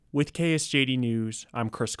With KSJD News, I'm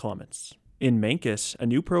Chris Clements. In Mancos, a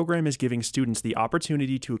new program is giving students the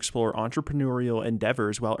opportunity to explore entrepreneurial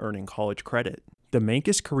endeavors while earning college credit. The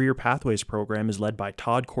Mancos Career Pathways program is led by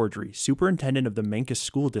Todd Cordry, superintendent of the Mancos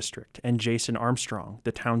School District, and Jason Armstrong,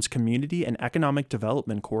 the town's community and economic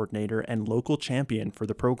development coordinator and local champion for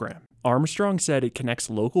the program. Armstrong said it connects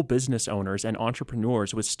local business owners and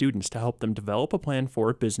entrepreneurs with students to help them develop a plan for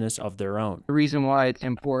a business of their own. The reason why it's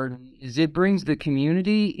important is it brings the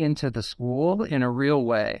community into the school in a real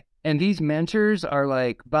way. And these mentors are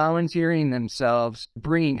like volunteering themselves,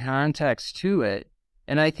 bringing context to it.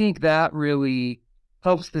 And I think that really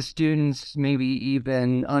helps the students maybe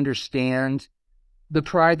even understand the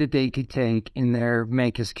pride that they could take in their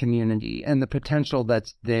Mancos community and the potential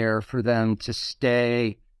that's there for them to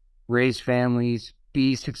stay, raise families,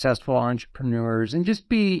 be successful entrepreneurs, and just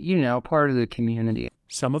be, part of the community.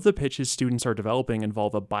 Some of the pitches students are developing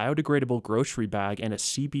involve a biodegradable grocery bag and a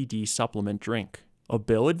CBD supplement drink. A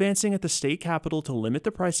bill advancing at the state capitol to limit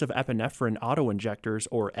the price of epinephrine auto-injectors,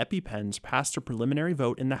 or EpiPens, passed a preliminary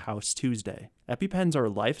vote in the House Tuesday. EpiPens are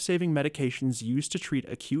life-saving medications used to treat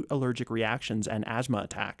acute allergic reactions and asthma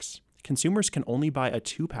attacks. Consumers can only buy a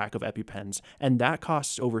 2-pack of EpiPens, and that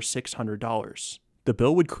costs over $600. The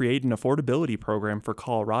bill would create an affordability program for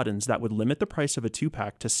Coloradans that would limit the price of a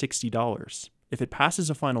 2-pack to $60. If it passes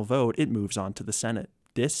a final vote, it moves on to the Senate.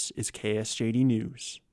 This is KSJD News.